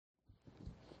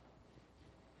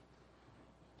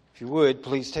If you would,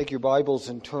 please take your Bibles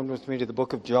and turn with me to the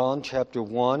book of John, chapter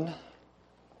 1.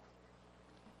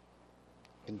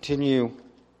 Continue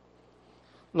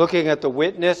looking at the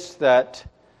witness that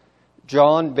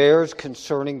John bears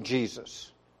concerning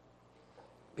Jesus.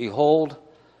 Behold,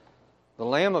 the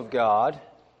Lamb of God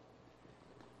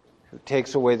who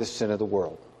takes away the sin of the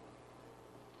world.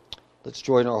 Let's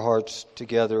join our hearts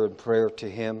together in prayer to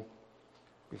Him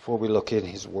before we look in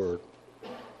His Word.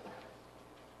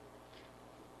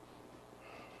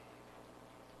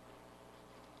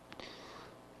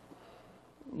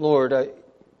 Lord, I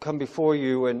come before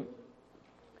you and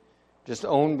just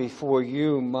own before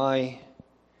you my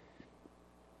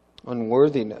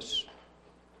unworthiness.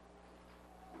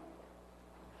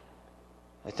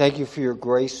 I thank you for your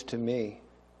grace to me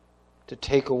to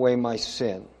take away my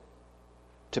sin,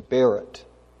 to bear it.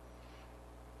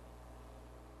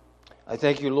 I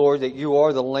thank you, Lord, that you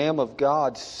are the Lamb of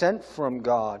God, sent from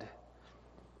God,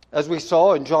 as we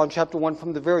saw in John chapter 1,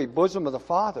 from the very bosom of the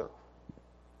Father,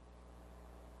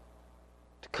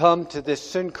 to come to this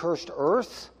sin-cursed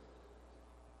earth,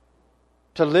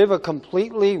 to live a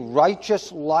completely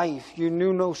righteous life. You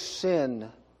knew no sin,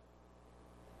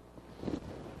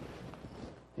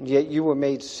 and yet you were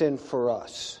made sin for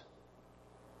us,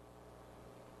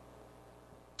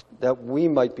 that we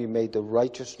might be made the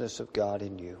righteousness of God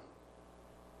in you.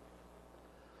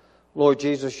 Lord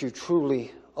Jesus, you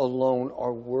truly alone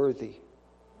are worthy.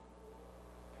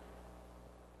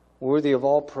 Worthy of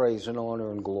all praise and honor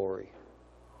and glory.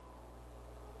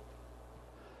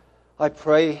 I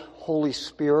pray, Holy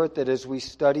Spirit, that as we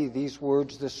study these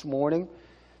words this morning,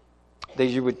 that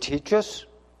you would teach us.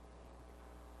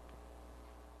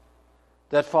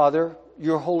 That, Father,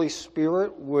 your Holy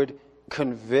Spirit would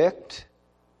convict,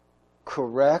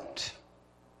 correct,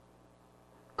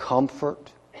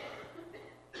 comfort.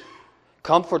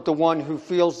 Comfort the one who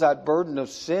feels that burden of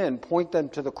sin. Point them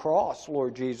to the cross,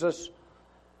 Lord Jesus.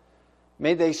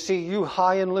 May they see you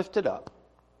high and lifted up.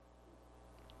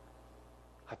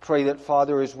 I pray that,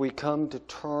 Father, as we come to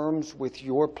terms with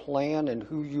your plan and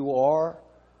who you are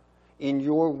in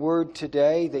your word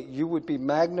today, that you would be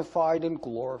magnified and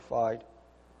glorified.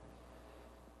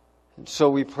 And so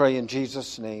we pray in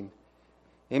Jesus' name.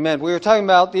 Amen. We were talking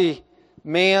about the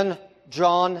man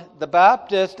John the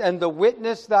Baptist and the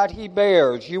witness that he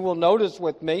bears. You will notice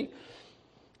with me,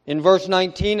 in verse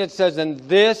 19 it says, "And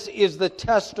this is the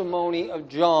testimony of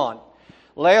John."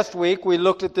 Last week we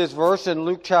looked at this verse in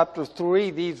Luke chapter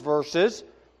 3, these verses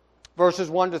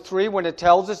 1 to 3, when it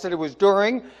tells us that it was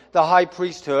during the high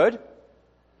priesthood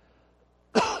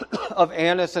of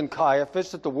Annas and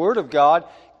Caiaphas that the word of God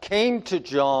came to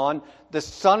John, the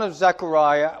son of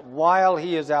Zechariah, while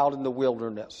he is out in the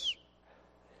wilderness.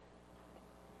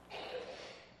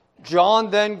 John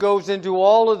then goes into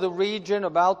all of the region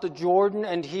about the Jordan,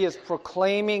 and he is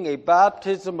proclaiming a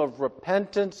baptism of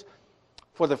repentance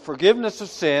for the forgiveness of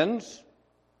sins.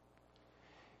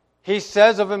 He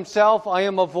says of himself, "I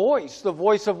am a voice, the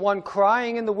voice of one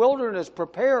crying in the wilderness,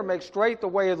 prepare, make straight the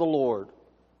way of the Lord."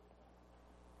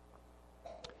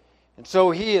 And so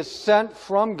he is sent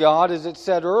from God, as it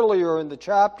said earlier in the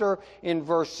chapter, in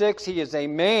verse 6, he is a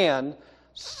man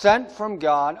sent from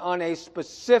God on a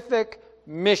specific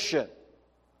mission.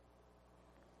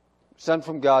 Sent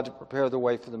from God to prepare the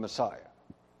way for the Messiah.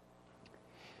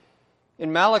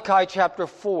 In Malachi chapter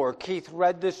 4, Keith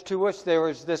read this to us, there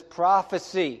is this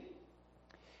prophecy.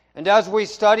 And as we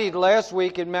studied last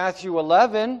week in Matthew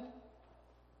 11,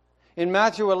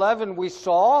 we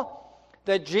saw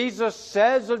that Jesus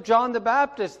says of John the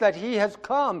Baptist that he has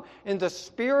come in the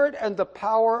spirit and the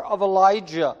power of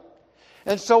Elijah.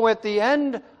 And so at the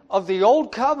end of the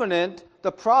Old Covenant,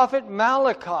 the prophet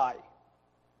Malachi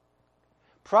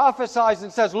prophesies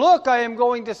and says, "Look, I am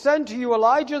going to send to you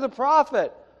Elijah the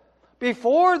prophet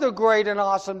before the great and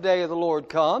awesome day of the Lord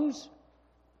comes.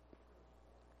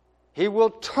 He will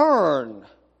turn."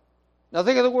 Now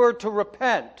think of the word to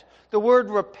repent. The word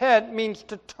repent means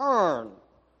to turn.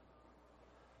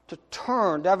 To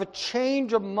turn, to have a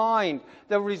change of mind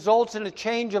that results in a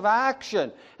change of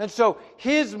action. And so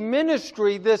his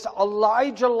ministry, this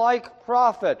Elijah-like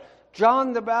prophet,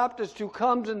 John the Baptist, who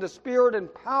comes in the spirit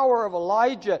and power of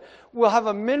Elijah, will have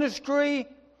a ministry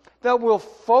that will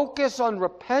focus on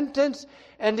repentance,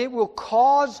 and it will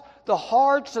cause the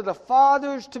hearts of the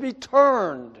fathers to be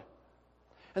turned.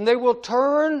 And they will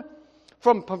turn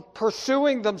from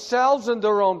pursuing themselves and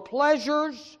their own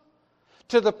pleasures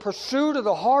to the pursuit of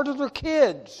the heart of their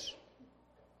kids.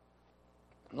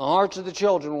 And the hearts of the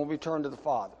children will be turned to the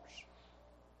fathers.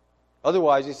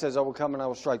 Otherwise, he says, "I will come and I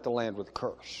will strike the land with a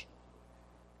curse."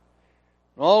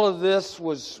 And all of this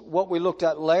was what we looked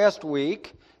at last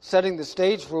week. setting the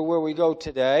stage for where we go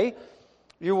today.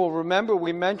 You will remember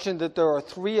we mentioned that there are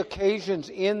 3 occasions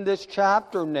in this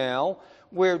chapter now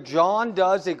where John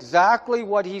does exactly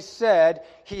what he said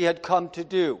he had come to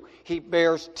do. He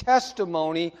bears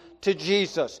testimony to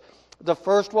Jesus. The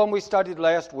first one we studied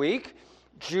last week.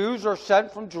 Jews are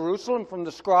sent from Jerusalem, from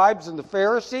the scribes and the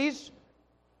Pharisees.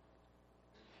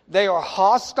 They are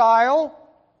hostile.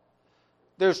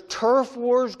 There's turf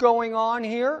wars going on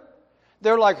here.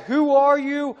 They're like, who are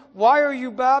you? Why are you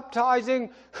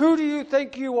baptizing? Who do you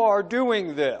think you are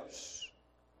doing this?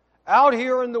 Out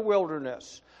here in the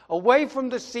wilderness, away from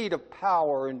the seat of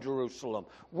power in Jerusalem.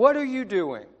 What are you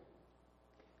doing?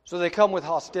 So they come with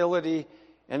hostility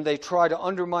and they try to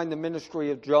undermine the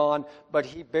ministry of John, but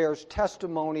he bears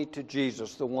testimony to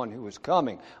Jesus, the one who is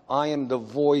coming. I am the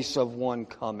voice of one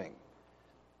coming.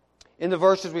 In the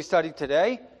verses we studied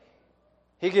today,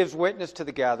 he gives witness to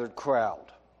the gathered crowd.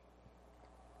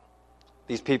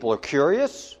 These people are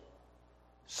curious.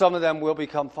 Some of them will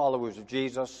become followers of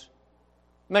Jesus.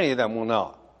 Many of them will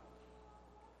not.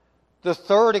 The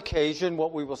third occasion,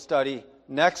 what we will study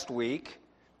next week,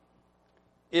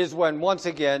 is when, once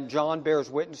again, John bears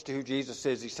witness to who Jesus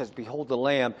is. He says, behold the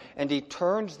Lamb. And he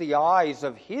turns the eyes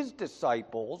of his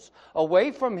disciples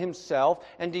away from himself,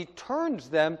 and he turns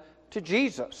them to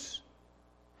Jesus.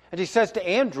 And he says to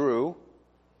Andrew,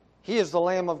 he is the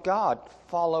Lamb of God.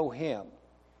 Follow him.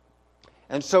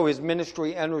 And so his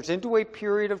ministry enters into a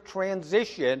period of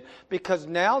transition because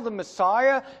now the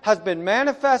Messiah has been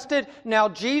manifested. Now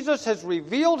Jesus has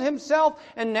revealed himself.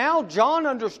 And now John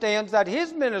understands that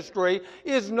his ministry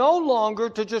is no longer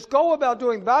to just go about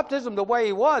doing baptism the way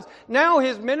he was. Now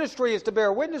his ministry is to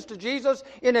bear witness to Jesus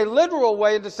in a literal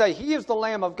way and to say, he is the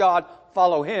Lamb of God.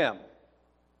 Follow him.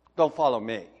 Don't follow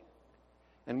me.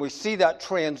 And we see that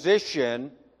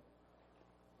transition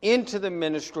into the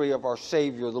ministry of our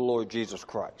Savior, the Lord Jesus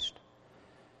Christ.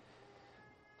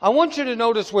 I want you to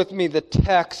notice with me the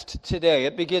text today.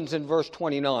 It begins in verse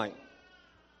 29.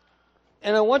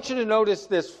 And I want you to notice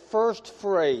this first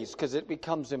phrase because it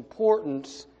becomes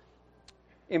important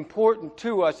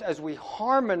to us as we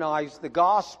harmonize the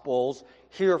Gospels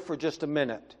here for just a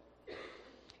minute.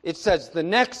 It says, the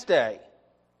next day.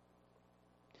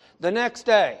 The next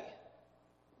day.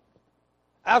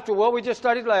 After what we just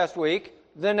studied last week,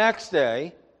 the next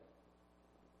day,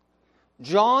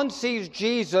 John sees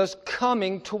Jesus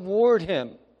coming toward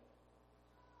him.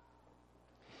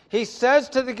 He says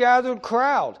to the gathered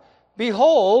crowd,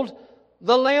 behold,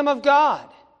 the Lamb of God.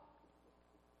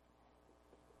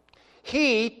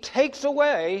 He takes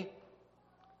away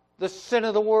the sin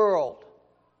of the world.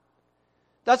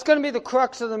 That's going to be the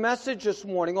crux of the message this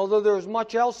morning, although there's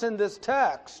much else in this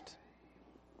text.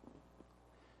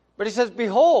 But he says,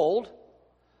 behold,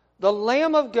 the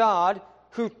Lamb of God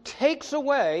who takes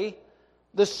away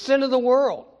the sin of the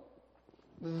world.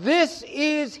 This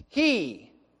is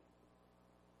he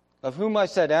of whom I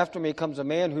said, after me comes a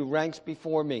man who ranks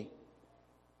before me.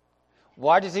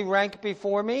 Why does he rank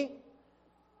before me?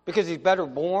 Because he's better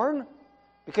born?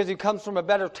 Because he comes from a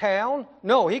better town?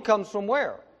 No, he comes from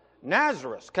where?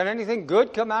 Nazareth. Can anything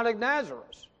good come out of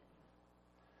Nazareth?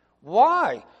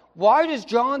 Why? Why does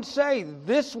John say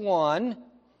this one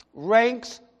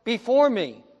ranks before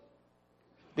me?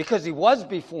 Because he was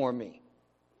before me.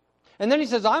 And then he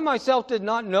says, I myself did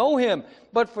not know him,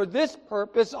 but for this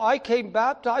purpose I came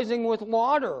baptizing with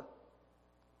water,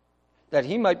 that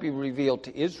he might be revealed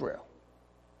to Israel.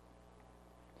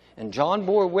 And John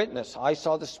bore witness. I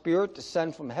saw the Spirit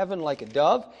descend from heaven like a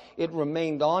dove. It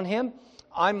remained on him.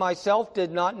 I myself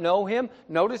did not know him.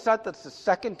 Notice that that's the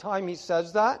second time he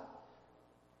says that.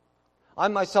 I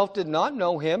myself did not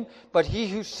know him, but he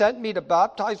who sent me to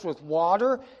baptize with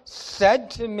water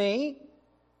said to me,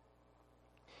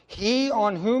 he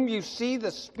on whom you see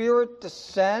the Spirit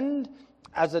descend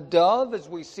as a dove, as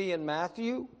we see in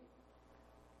Matthew,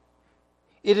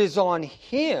 it is on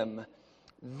him.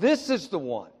 This is the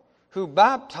one who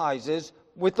baptizes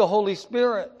with the Holy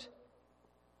Spirit.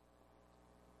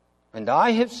 And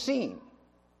I have seen,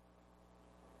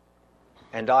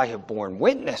 and I have borne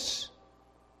witness.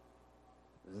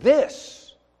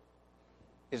 This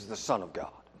is the Son of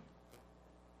God,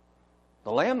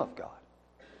 the Lamb of God,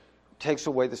 who takes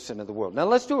away the sin of the world. Now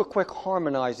let's do a quick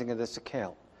harmonizing of this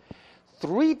account.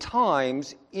 3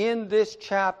 times in this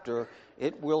chapter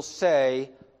it will say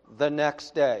the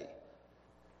next day.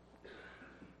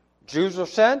 Jews are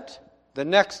sent, the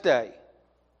next day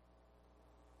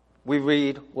we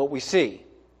read what we see.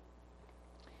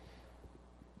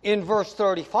 In verse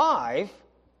 35,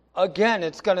 again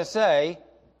it's going to say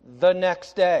the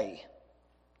next day.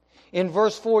 In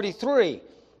verse 43,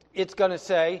 it's going to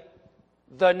say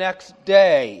the next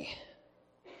day.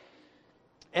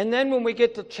 And then when we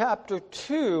get to chapter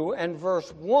 2 and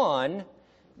verse 1,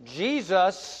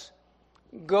 Jesus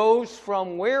goes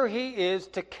from where he is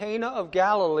to Cana of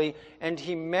Galilee, and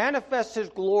he manifests his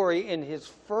glory in his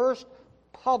first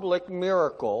public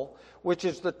miracle, which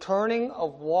is the turning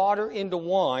of water into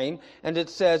wine. And it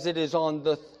says it is on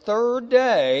the third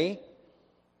day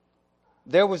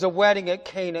there was a wedding at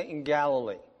Cana in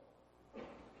Galilee.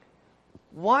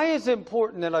 Why is it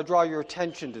important that I draw your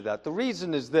attention to that? The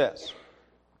reason is this.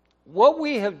 What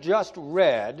we have just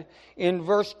read in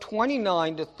verse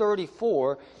 29 to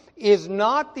 34 is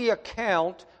not the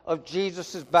account of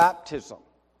Jesus' baptism.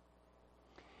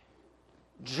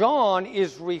 John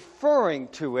is referring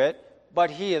to it,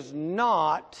 but it is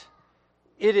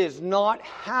not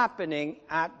happening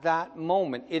at that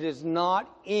moment. It is not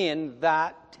in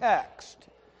that text.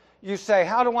 You say,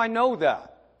 how do I know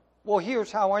that? Well,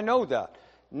 here's how I know that.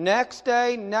 Next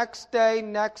day,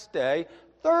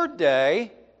 third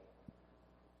day,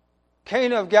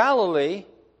 Cana of Galilee.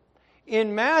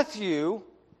 In Matthew,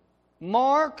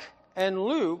 Mark, and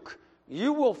Luke,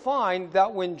 you will find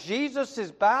that when Jesus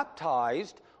is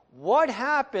baptized, what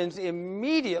happens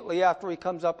immediately after he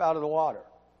comes up out of the water?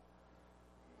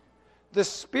 The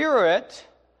Spirit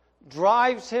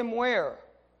drives him where?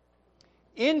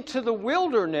 Into the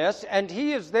wilderness, and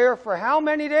he is there for how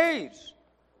many days?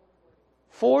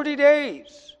 40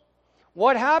 days.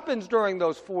 What happens during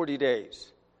those 40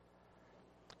 days?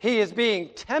 He is being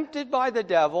tempted by the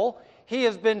devil. He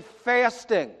has been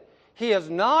fasting. He has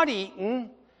not eaten,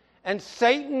 and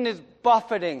Satan is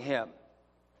buffeting him.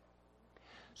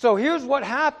 So here's what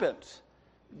happens.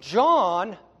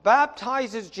 John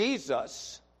baptizes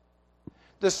Jesus.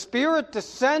 The Spirit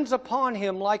descends upon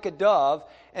him like a dove,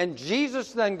 and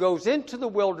Jesus then goes into the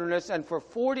wilderness, and for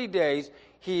 40 days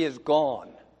he is gone.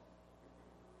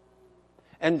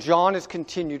 And John has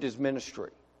continued his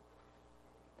ministry.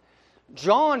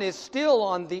 John is still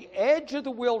on the edge of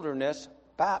the wilderness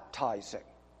baptizing.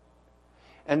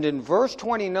 And in verse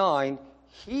 29,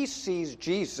 he sees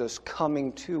Jesus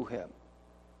coming to him.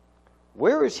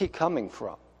 Where is he coming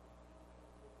from?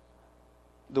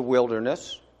 The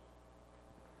wilderness,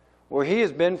 where he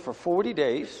has been for 40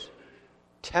 days,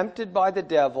 tempted by the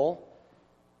devil,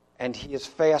 and he has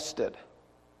fasted.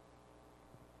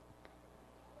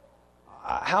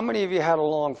 How many of you had a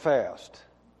long fast?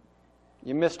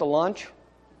 You missed a lunch?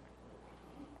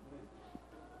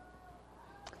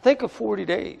 Think of 40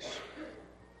 days.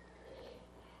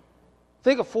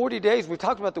 Think of 40 days. We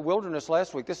talked about the wilderness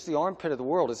last week. This is the armpit of the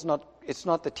world. It's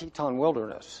not the Teton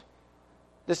wilderness.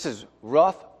 This is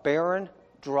rough, barren,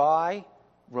 dry,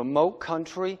 remote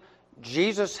country.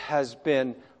 Jesus has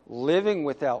been living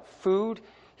without food.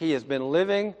 He has been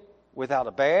living without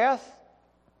a bath.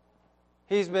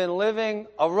 He's been living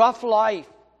a rough life,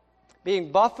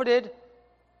 being buffeted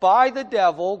by the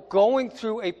devil, going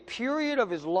through a period of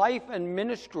his life and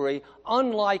ministry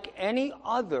unlike any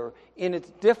other in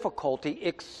its difficulty,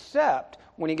 except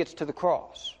when he gets to the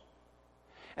cross.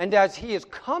 And as he is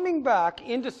coming back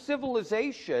into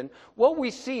civilization, what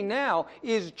we see now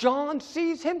is John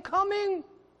sees him coming.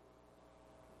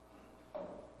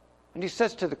 And he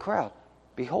says to the crowd,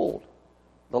 "Behold,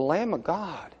 the Lamb of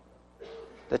God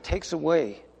that takes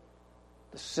away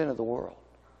the sin of the world."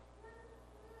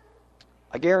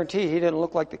 I guarantee he didn't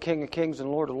look like the King of Kings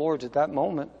and Lord of Lords at that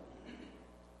moment.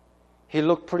 He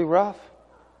looked pretty rough.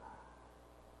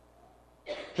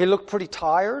 He looked pretty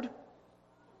tired.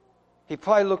 He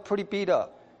probably looked pretty beat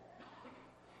up.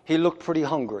 He looked pretty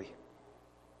hungry.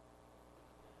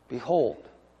 Behold,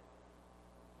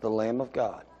 the Lamb of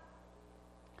God.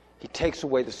 He takes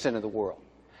away the sin of the world.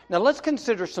 Now let's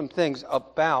consider some things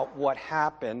about what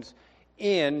happens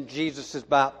in Jesus'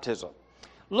 baptism.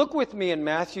 Look with me in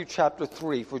Matthew chapter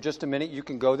 3 for just a minute. You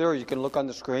can go there or you can look on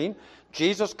the screen.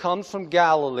 Jesus comes from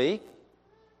Galilee.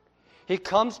 He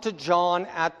comes to John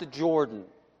at the Jordan.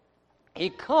 He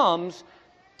comes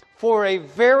for a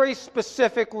very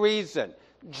specific reason.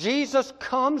 Jesus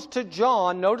comes to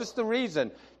John, notice the reason,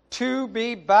 to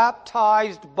be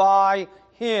baptized by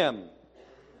him.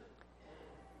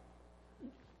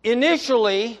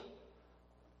 Initially,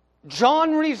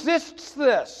 John resists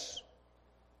this.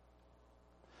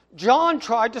 John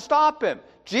tried to stop him.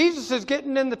 Jesus is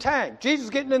getting in the tank. Jesus is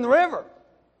getting in the river.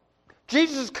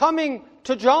 Jesus is coming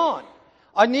to John.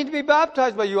 "I need to be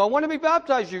baptized by you. I want to be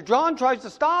baptized by you." John tries to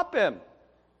stop him.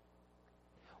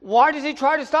 Why does he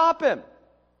try to stop him?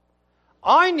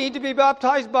 "I need to be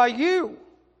baptized by you.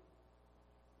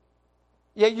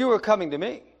 Yet you are coming to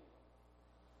me."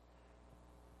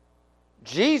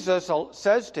 Jesus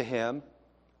says to him,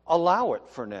 "Allow it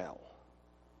for now.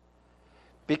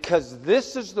 because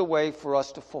this is the way for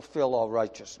us to fulfill all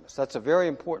righteousness. That's a very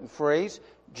important phrase.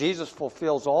 Jesus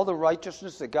fulfills all the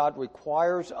righteousness that God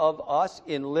requires of us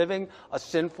in living a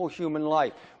sinful human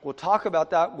life. We'll talk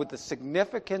about that with the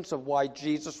significance of why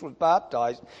Jesus was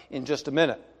baptized in just a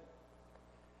minute.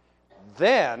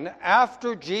 Then,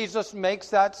 after Jesus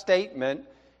makes that statement,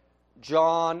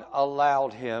 John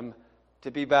allowed him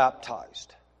to be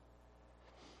baptized.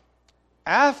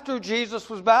 After Jesus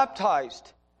was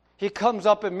baptized, he comes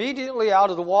up immediately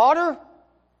out of the water.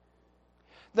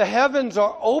 The heavens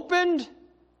are opened.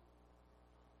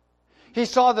 He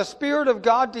saw the Spirit of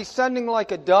God descending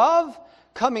like a dove,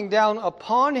 coming down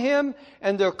upon him,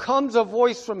 and there comes a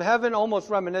voice from heaven, almost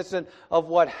reminiscent of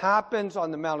what happens on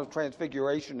the Mount of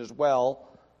Transfiguration as well.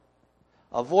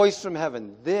 A voice from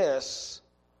heaven, "This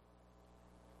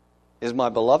is my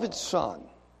beloved Son.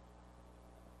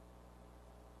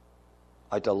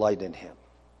 I delight in him."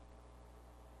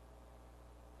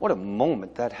 What a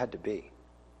moment that had to be.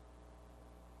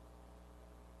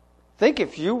 Think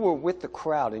if you were with the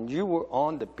crowd and you were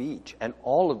on the beach and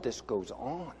all of this goes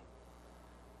on.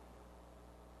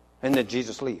 And then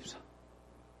Jesus leaves.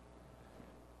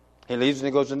 He leaves and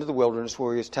he goes into the wilderness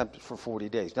where he is tempted for 40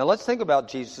 days. Now let's think about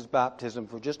Jesus' baptism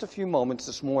for just a few moments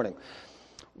this morning.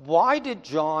 Why did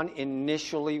John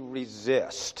initially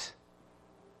resist?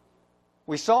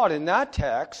 We saw it in that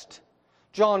text.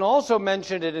 John also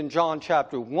mentioned it in John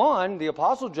chapter 1. The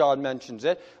Apostle John mentions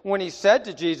it when he said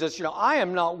to Jesus, I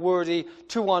am not worthy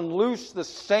to unloose the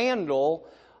sandal,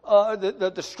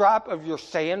 the strap of your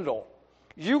sandal.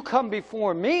 You come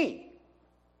before me.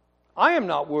 I am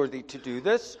not worthy to do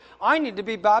this. I need to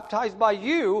be baptized by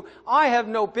you. I have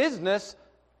no business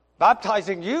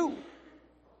baptizing you.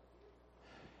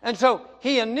 And so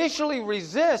he initially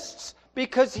resists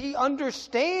because he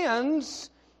understands,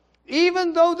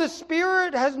 even though the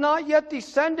Spirit has not yet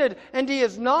descended and he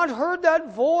has not heard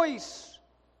that voice,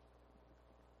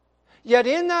 yet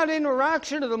in that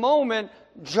interaction of the moment,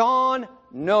 John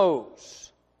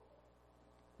knows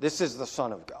this is the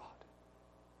Son of God.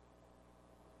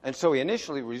 And so he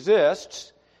initially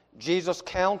resists, Jesus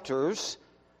counters,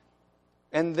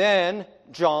 and then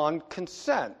John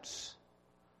consents.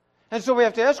 And so we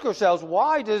have to ask ourselves,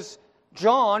 why does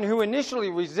John, who initially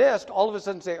resists, all of a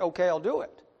sudden say, okay, I'll do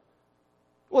it?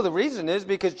 Well, the reason is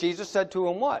because Jesus said to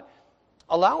him what?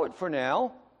 Allow it for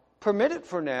now, permit it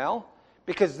for now,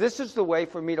 because this is the way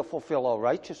for me to fulfill all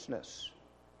righteousness.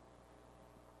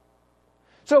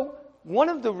 So, one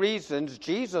of the reasons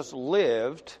Jesus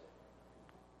lived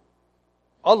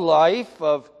a life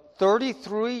of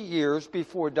 33 years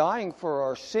before dying for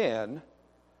our sin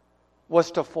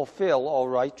was to fulfill all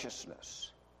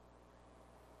righteousness.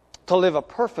 To live a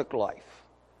perfect life.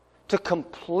 To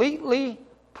completely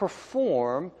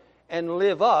perform and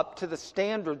live up to the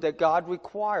standard that God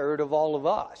required of all of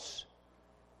us.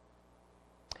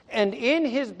 And in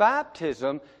his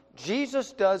baptism,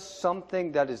 Jesus does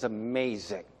something that is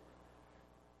amazing.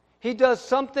 He does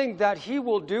something that he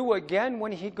will do again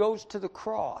when he goes to the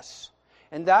cross.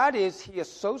 And that is, he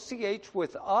associates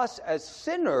with us as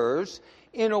sinners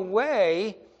in a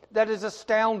way that is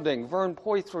astounding. Vern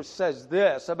Poythress says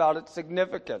this about its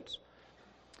significance.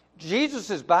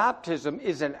 Jesus' baptism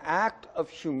is an act of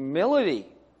humility.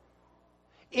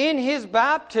 In his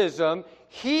baptism,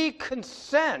 he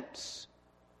consents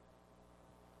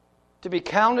to be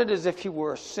counted as if he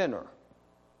were a sinner,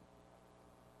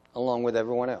 along with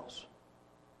everyone else.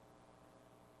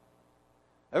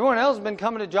 Everyone else has been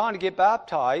coming to John to get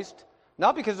baptized,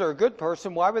 not because they're a good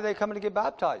person. Why were they coming to get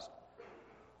baptized?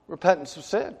 Repentance of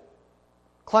sin.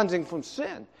 Cleansing from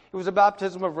sin. It was a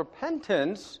baptism of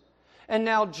repentance. And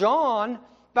now John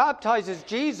baptizes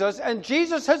Jesus, and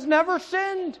Jesus has never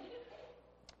sinned.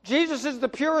 Jesus is the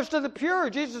purest of the pure.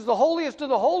 Jesus is the holiest of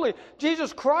the holy.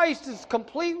 Jesus Christ is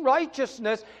complete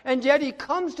righteousness, and yet he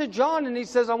comes to John and he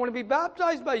says, I want to be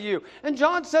baptized by you. And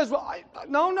John says,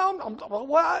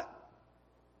 what?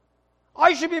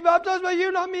 I should be baptized by you,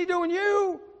 not me doing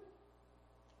you.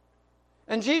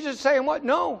 And Jesus is saying what?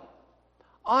 No,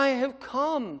 I have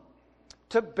come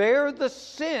to bear the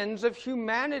sins of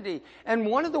humanity. And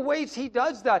one of the ways he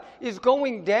does that is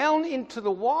going down into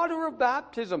the water of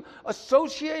baptism,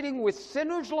 associating with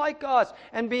sinners like us,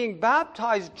 and being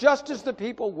baptized just as the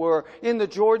people were in the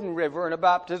Jordan River in a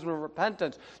baptism of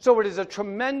repentance. So it is a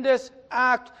tremendous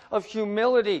act of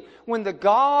humility when the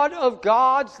God of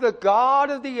gods, the God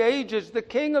of the ages, the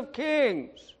King of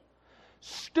kings,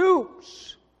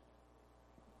 stoops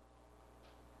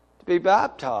to be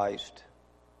baptized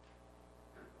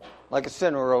like a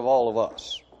sinner of all of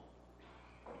us.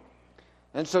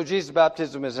 And so Jesus'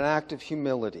 baptism is an act of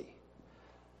humility.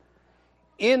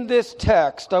 in this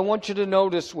text, I want you to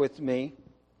notice with me,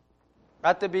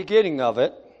 at the beginning of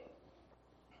it,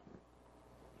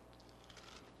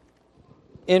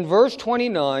 in verse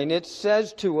 29, it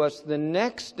says to us, the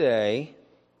next day,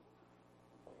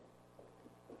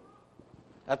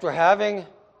 after having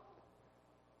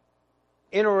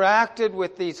interacted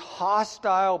with these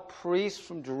hostile priests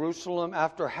from Jerusalem,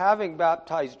 after having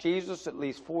baptized Jesus at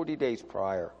least 40 days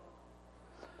prior,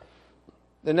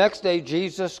 the next day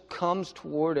Jesus comes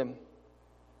toward him.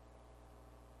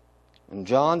 And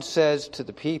John says to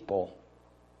the people,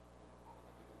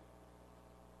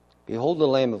 "Behold the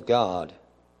Lamb of God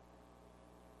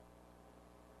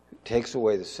who takes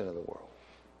away the sin of the world."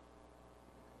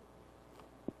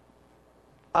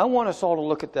 I want us all to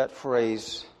look at that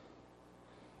phrase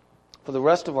for the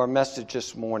rest of our message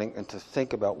this morning and to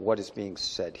think about what is being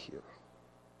said here.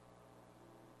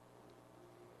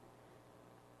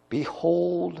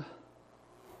 Behold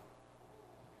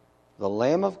the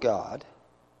Lamb of God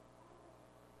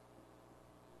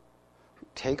who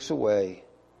takes away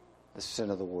the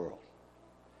sin of the world.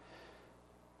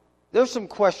 There's some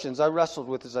questions I wrestled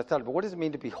with as I thought about what does it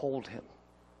mean to behold him?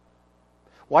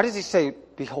 Why does he say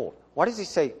behold? Why does he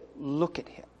say look at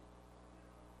him?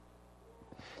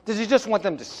 Does he just want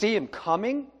them to see him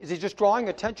coming? Is he just drawing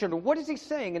attention to what is he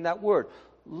saying in that word?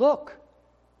 Look.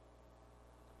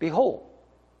 Behold.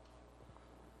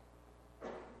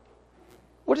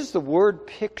 What does the word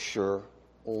picture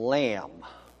lamb?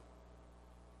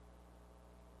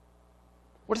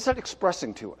 What is that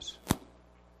expressing to us?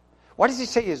 Why does he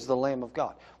say he is the Lamb of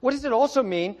God? What does it also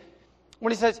mean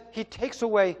when he says he takes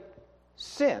away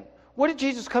sin? What did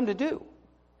Jesus come to do?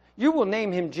 You will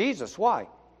name him Jesus. Why?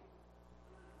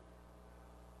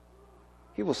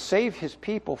 He will save his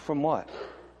people from what?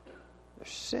 Their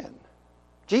sin.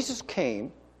 Jesus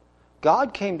came,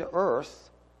 God came to earth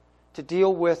to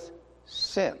deal with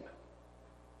sin.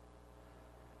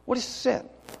 What is sin?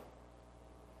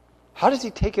 How does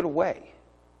he take it away?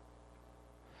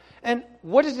 And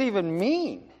what does it even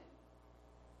mean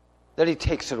that he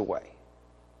takes it away?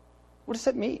 What does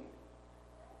that mean?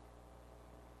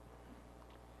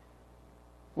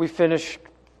 We finished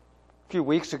a few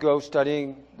weeks ago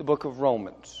studying the book of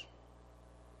Romans.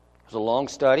 It was a long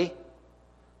study.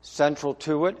 Central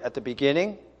to it at the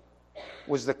beginning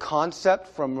was the concept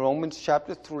from Romans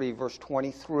chapter 3, verse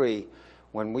 23,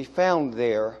 when we found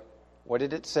there, what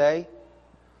did it say?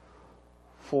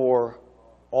 For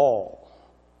all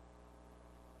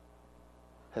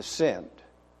have sinned.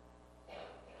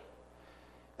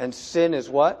 And sin is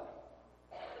what?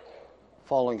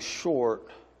 Falling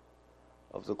short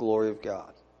of the glory of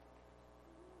God.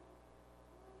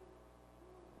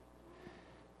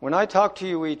 When I talk to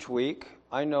you each week,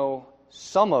 I know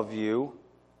some of you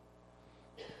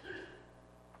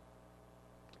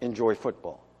enjoy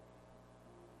football.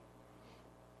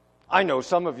 I know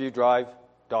some of you drive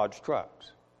Dodge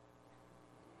trucks.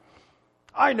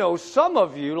 I know some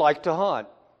of you like to hunt.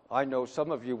 I know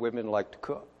some of you women like to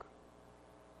cook.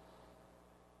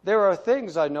 There are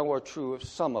things I know are true of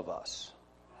some of us.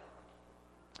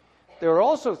 There are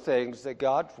also things that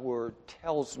God's Word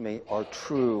tells me are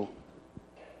true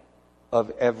of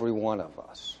every one of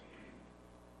us.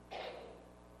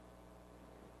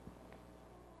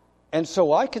 And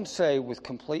so I can say with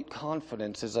complete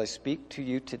confidence as I speak to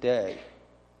you today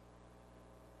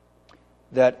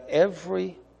that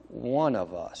every one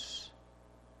of us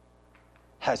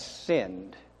has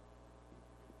sinned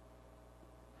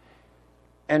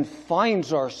and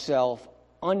finds ourselves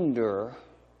under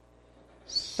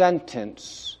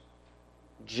sentence,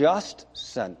 just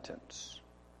sentence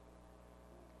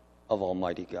of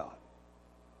Almighty God.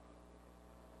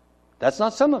 That's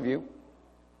not some of you.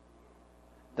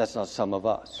 That's not some of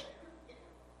us.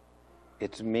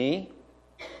 It's me,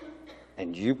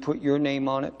 and you put your name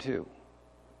on it too.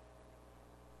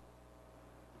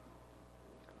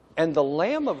 And the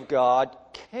Lamb of God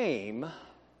came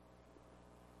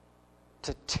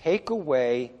to take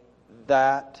away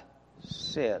that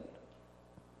sin.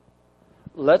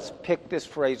 Let's pick this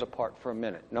phrase apart for a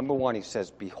minute. Number one, he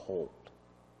says, behold.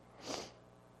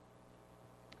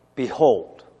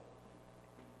 Behold.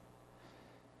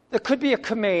 There could be a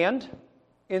command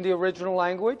in the original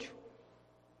language.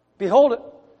 Behold it.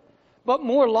 But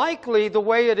more likely, the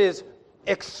way it is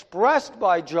expressed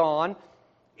by John,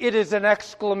 it is an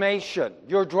exclamation.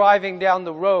 You're driving down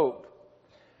the road.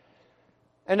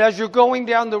 And as you're going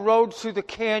down the road through the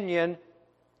canyon,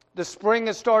 the spring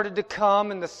has started to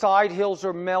come and the side hills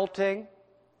are melting.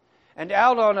 And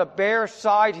out on a bare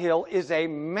side hill is a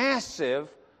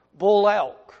massive bull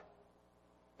elk.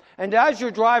 And as you're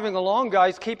driving along,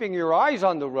 guys, keeping your eyes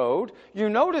on the road, you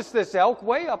notice this elk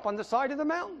way up on the side of the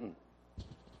mountain.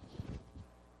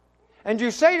 And you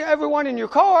say to everyone in your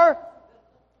car,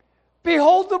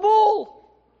 "Behold the bull."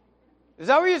 Is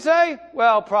that what you say?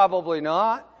 Well, probably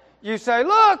not. You say,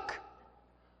 look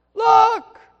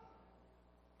at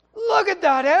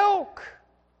that elk.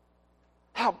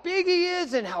 How big he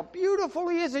is and how beautiful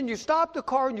he is. And you stop the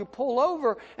car and you pull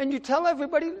over and you tell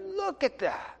everybody, look at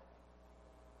that.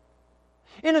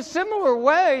 In a similar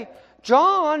way,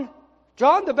 John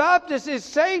the Baptist is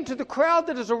saying to the crowd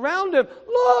that is around him,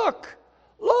 look,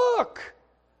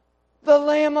 the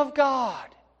Lamb of God.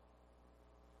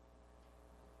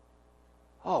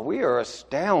 Oh, we are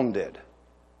astounded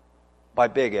by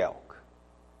big elk,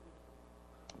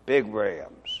 big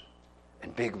rams,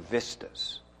 and big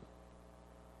vistas.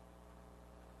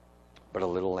 But a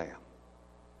little lamb.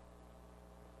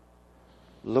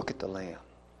 Look at the lamb.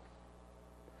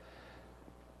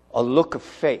 A look of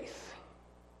faith.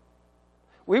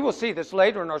 We will see this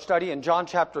later in our study in John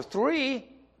chapter 3,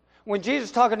 when Jesus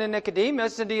is talking to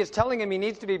Nicodemus and he is telling him he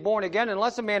needs to be born again.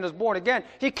 Unless a man is born again,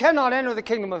 he cannot enter the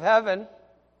kingdom of heaven.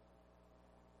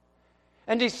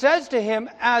 And he says to him,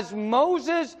 as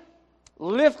Moses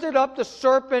lifted up the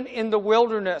serpent in the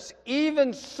wilderness,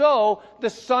 even so the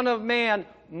Son of Man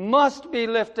must be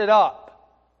lifted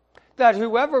up, that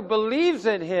whoever believes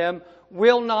in him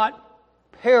will not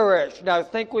perish. Now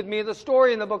think with me of the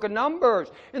story in the book of Numbers.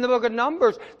 In the book of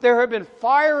Numbers, there have been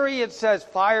it says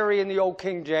fiery in the old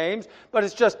King James, but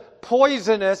it's just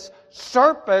poisonous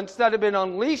serpents that have been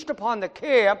unleashed upon the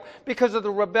camp because of the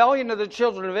rebellion of the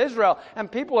children of Israel.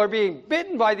 And people are being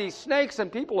bitten by these snakes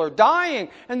and people are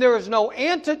dying, and there is no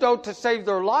antidote to save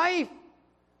their life.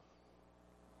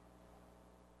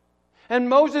 And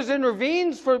Moses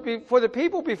intervenes for the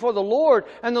people before the Lord.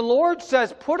 And the Lord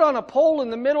says, put on a pole in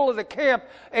the middle of the camp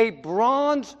a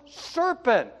bronze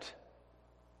serpent.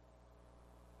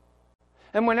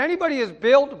 And when anybody is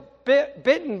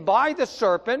bitten by the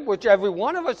serpent, which every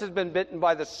one of us has been bitten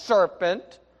by the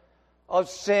serpent of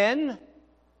sin,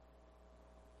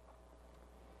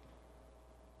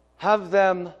 have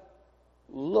them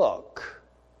look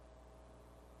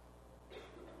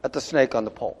at the snake on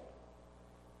the pole.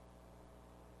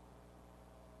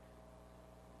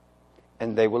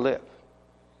 And they will live.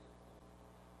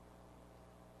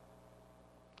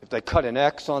 If they cut an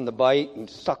X on the bite and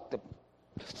suck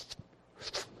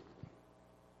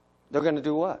they're going to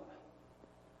do what?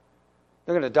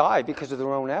 They're going to die because of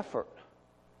their own effort,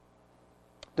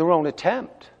 their own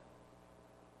attempt.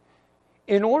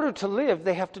 In order to live,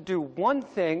 they have to do one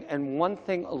thing and one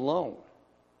thing alone.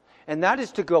 And that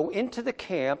is to go into the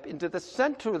camp, into the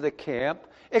center of the camp,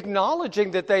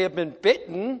 acknowledging that they have been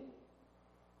bitten,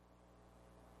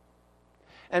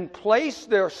 and place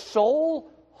their sole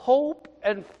hope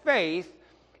and faith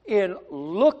in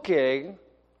looking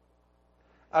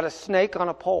at a snake on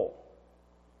a pole.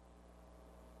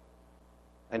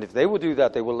 And if they will do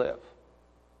that, they will live.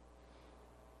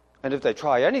 And if they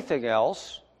try anything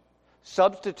else,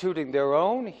 substituting their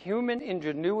own human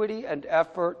ingenuity and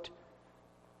effort,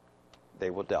 they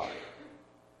will die.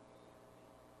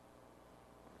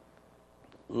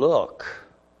 Look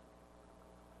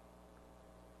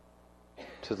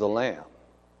to the Lamb.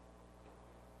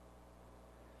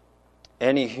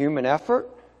 Any human effort,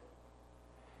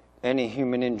 any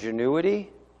human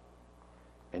ingenuity,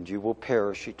 and you will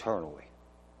perish eternally.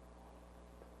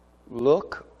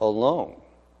 Look alone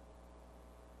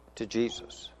to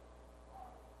Jesus.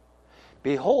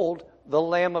 Behold the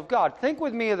Lamb of God. Think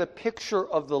with me of the picture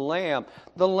of the Lamb.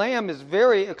 The Lamb is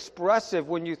very expressive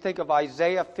when you think of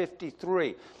Isaiah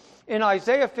 53. In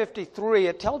Isaiah 53,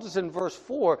 it tells us in verse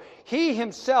 4, He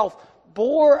Himself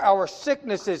bore our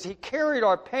sicknesses, He carried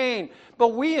our pain, but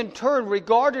we in turn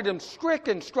regarded Him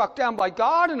stricken, struck down by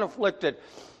God and afflicted.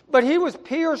 But He was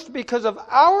pierced because of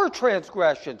our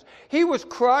transgressions. He was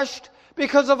crushed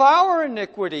because of our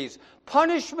iniquities.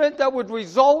 Punishment that would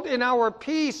result in our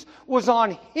peace was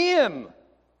on Him.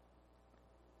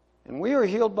 And we are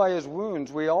healed by His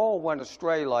wounds. We all went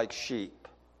astray like sheep.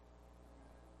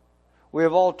 We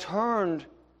have all turned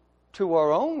to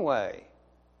our own way.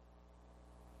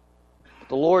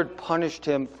 The Lord punished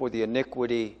Him for the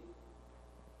iniquity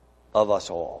of us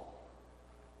all.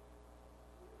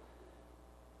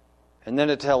 And then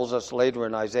it tells us later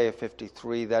in Isaiah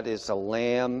 53 that is a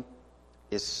lamb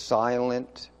is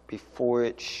silent before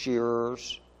its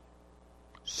shearers,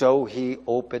 so He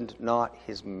opened not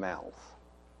His mouth.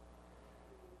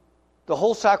 The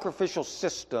whole sacrificial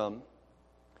system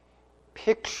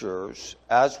pictures,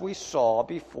 as we saw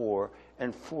before,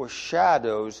 and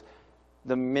foreshadows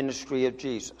the ministry of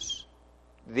Jesus.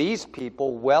 These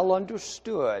people well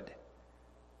understood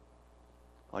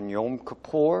on Yom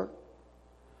Kippur,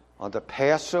 on the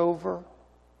Passover,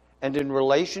 and in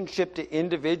relationship to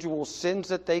individual sins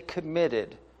that they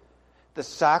committed, the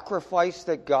sacrifice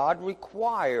that God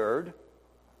required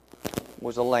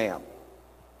was a lamb.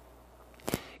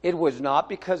 It was not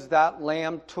because that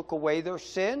lamb took away their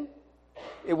sin.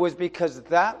 It was because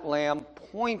that lamb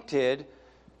pointed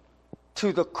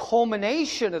to the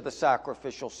culmination of the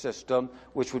sacrificial system,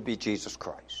 which would be Jesus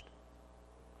Christ.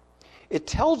 It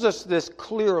tells us this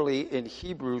clearly in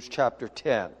Hebrews chapter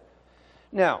 10.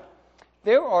 Now,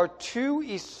 there are two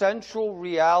essential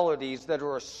realities that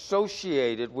are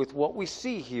associated with what we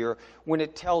see here when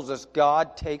it tells us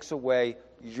God takes away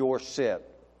your sin.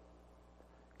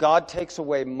 God takes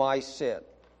away my sin.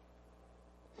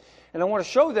 And I want to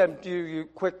show them to you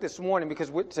quick this morning because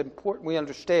it's important we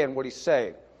understand what he's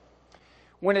saying.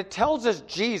 When it tells us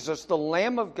Jesus, the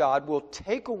Lamb of God, will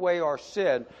take away our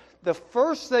sin, the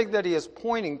first thing that he is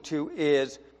pointing to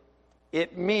is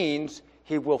it means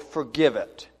he will forgive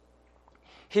it.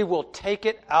 He will take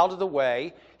it out of the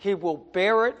way. He will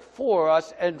bear it for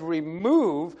us and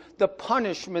remove the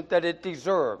punishment that it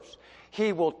deserves.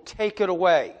 He will take it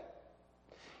away.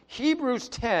 Hebrews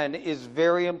 10 is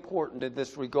very important in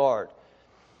this regard.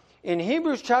 In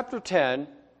Hebrews chapter 10,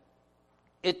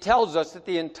 it tells us that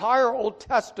the entire Old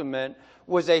Testament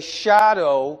was a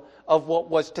shadow of what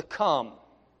was to come.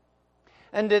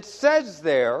 And it says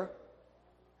there,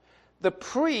 the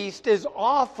priest is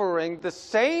offering the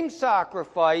same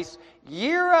sacrifice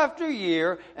year after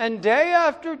year and day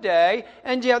after day,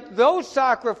 and yet those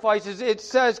sacrifices, it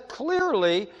says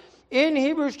clearly in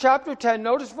Hebrews chapter 10,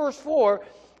 notice verse 4,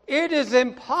 it is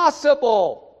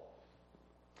impossible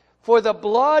for the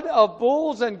blood of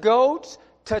bulls and goats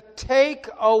to take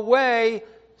away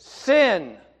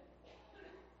sin.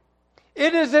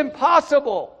 It is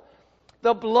impossible.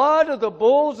 The blood of the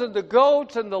bulls and the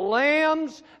goats and the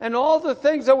lambs and all the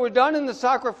things that were done in the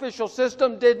sacrificial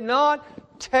system did not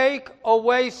take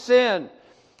away sin.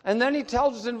 And then he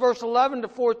tells us in verse 11 to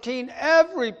 14,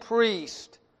 every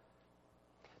priest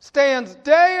stands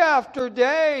day after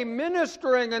day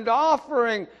ministering and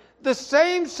offering the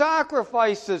same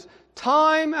sacrifices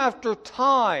time after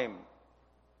time.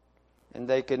 And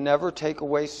they could never take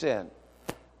away sin.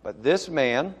 But this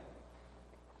man,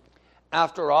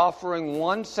 after offering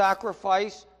one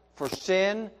sacrifice for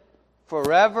sin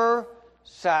forever,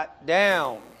 sat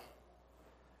down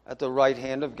at the right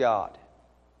hand of God.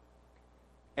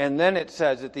 And then it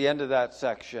says at the end of that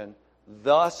section,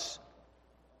 thus,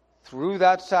 through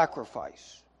that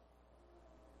sacrifice,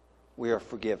 we are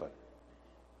forgiven.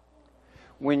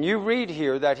 When you read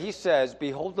here that he says,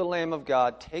 behold, the Lamb of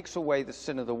God takes away the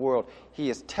sin of the world, he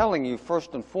is telling you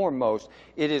first and foremost,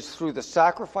 it is through the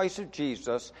sacrifice of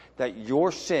Jesus that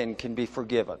your sin can be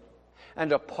forgiven.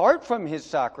 And apart from his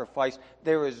sacrifice,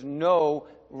 there is no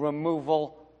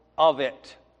removal of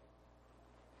it.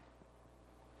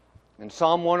 In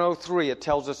Psalm 103, it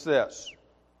tells us this.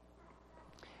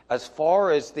 As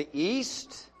far as the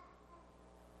east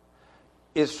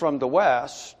is from the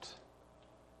west,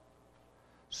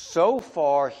 so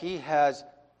far he has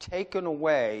taken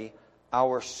away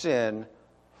our sin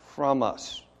from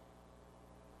us.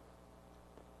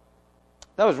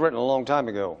 That was written a long time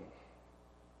ago,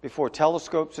 before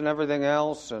telescopes and everything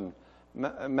else, and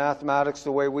mathematics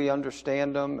the way we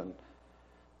understand them, and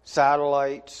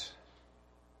satellites.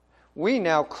 We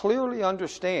now clearly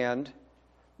understand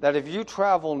that if you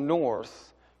travel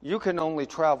north, you can only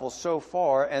travel so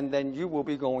far, and then you will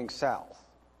be going south,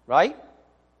 right?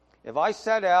 If I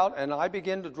set out and I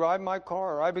begin to drive my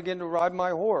car or I begin to ride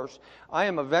my horse, I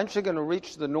am eventually going to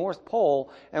reach the North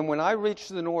Pole. And when I reach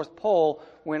the North Pole,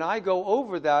 when I go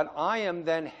over that, I am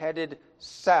then headed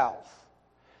south.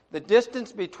 The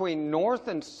distance between north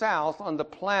and south on the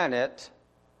planet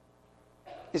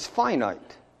is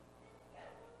finite.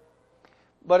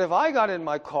 But if I got in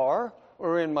my car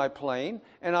or in my plane,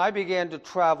 and I began to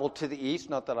travel to the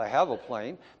east, not that I have a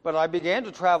plane, but I began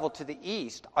to travel to the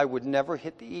east, I would never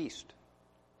hit the east.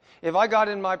 If I got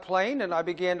in my plane and I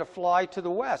began to fly to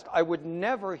the west, I would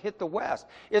never hit the west.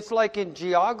 It's like in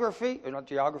geometry,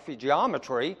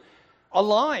 a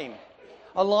line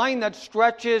that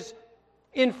stretches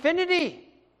infinity.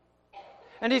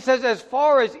 And he says, as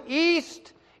far as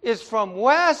east is from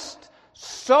west,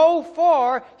 so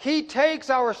far, he takes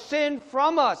our sin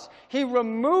from us. He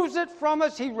removes it from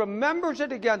us. He remembers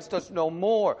it against us no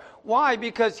more. Why?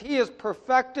 Because he has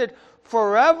perfected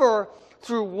forever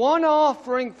through one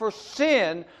offering for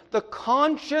sin the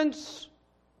conscience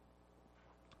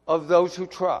of those who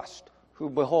trust, who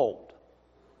behold,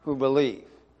 who believe.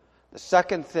 The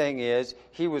second thing is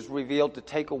he was revealed to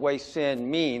take away sin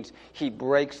means he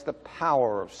breaks the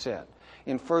power of sin.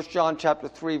 In 1 John chapter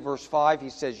 3, verse 5, he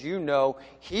says, you know,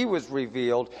 he was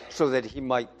revealed so that he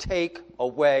might take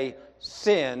away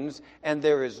sins, and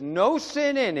there is no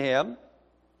sin in him.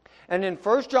 And in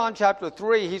 1 John chapter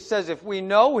 3, he says, if we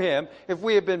know him, if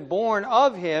we have been born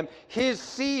of him, his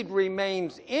seed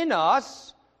remains in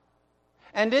us,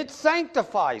 and it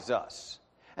sanctifies us,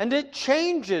 and it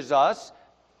changes us.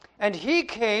 And he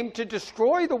came to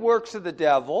destroy the works of the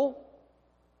devil.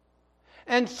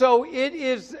 And so it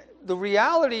is, the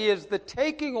reality is the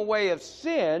taking away of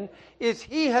sin is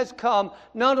he has come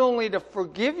not only to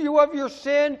forgive you of your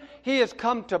sin, he has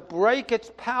come to break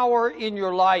its power in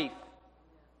your life.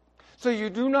 So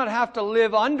you do not have to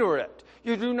live under it.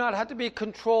 You do not have to be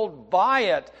controlled by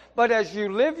it. But as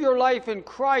you live your life in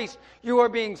Christ, you are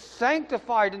being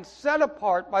sanctified and set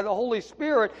apart by the Holy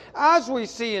Spirit, as we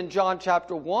see in John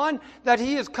chapter 1, that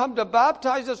he has come to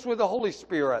baptize us with the Holy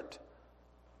Spirit.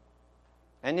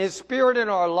 And his Spirit in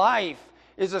our life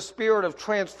is a spirit of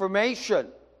transformation.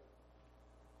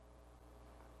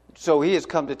 So he has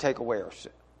come to take away our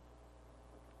sin.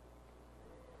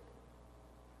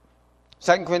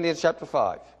 2 Corinthians chapter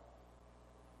 5.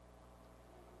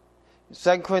 In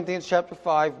 2 Corinthians chapter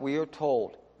 5, we are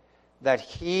told that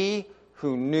he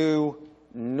who knew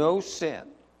no sin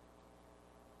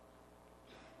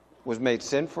was made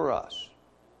sin for us,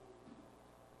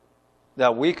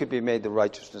 that we could be made the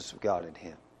righteousness of God in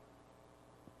him.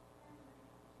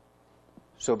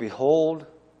 So behold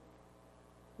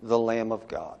the Lamb of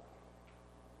God.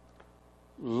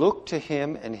 Look to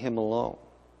him and him alone.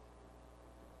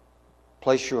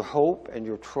 Place your hope and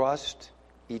your trust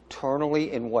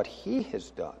eternally in what he has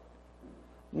done,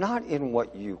 not in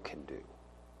what you can do.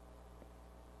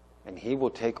 And he will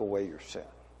take away your sin.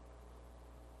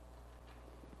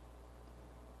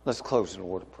 Let's close in a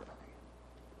word of prayer.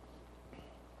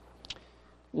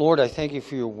 Lord, I thank you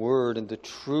for your word and the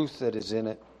truth that is in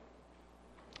it.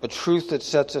 A truth that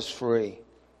sets us free.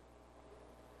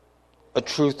 A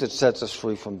truth that sets us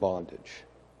free from bondage.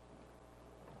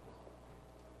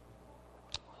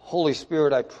 Holy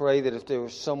Spirit, I pray that if there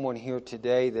is someone here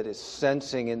today that is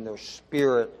sensing in their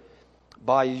spirit,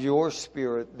 by your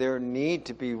Spirit, their need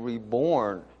to be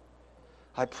reborn,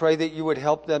 I pray that you would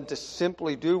help them to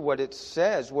simply do what it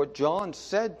says, what John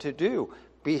said to do.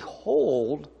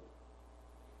 Behold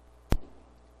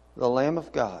the Lamb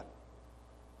of God.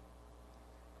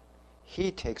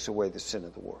 He takes away the sin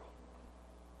of the world.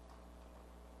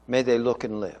 May they look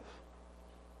and live.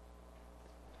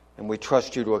 And we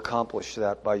trust you to accomplish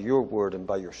that by your word and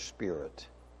by your Spirit.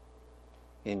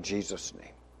 In Jesus'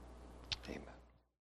 name.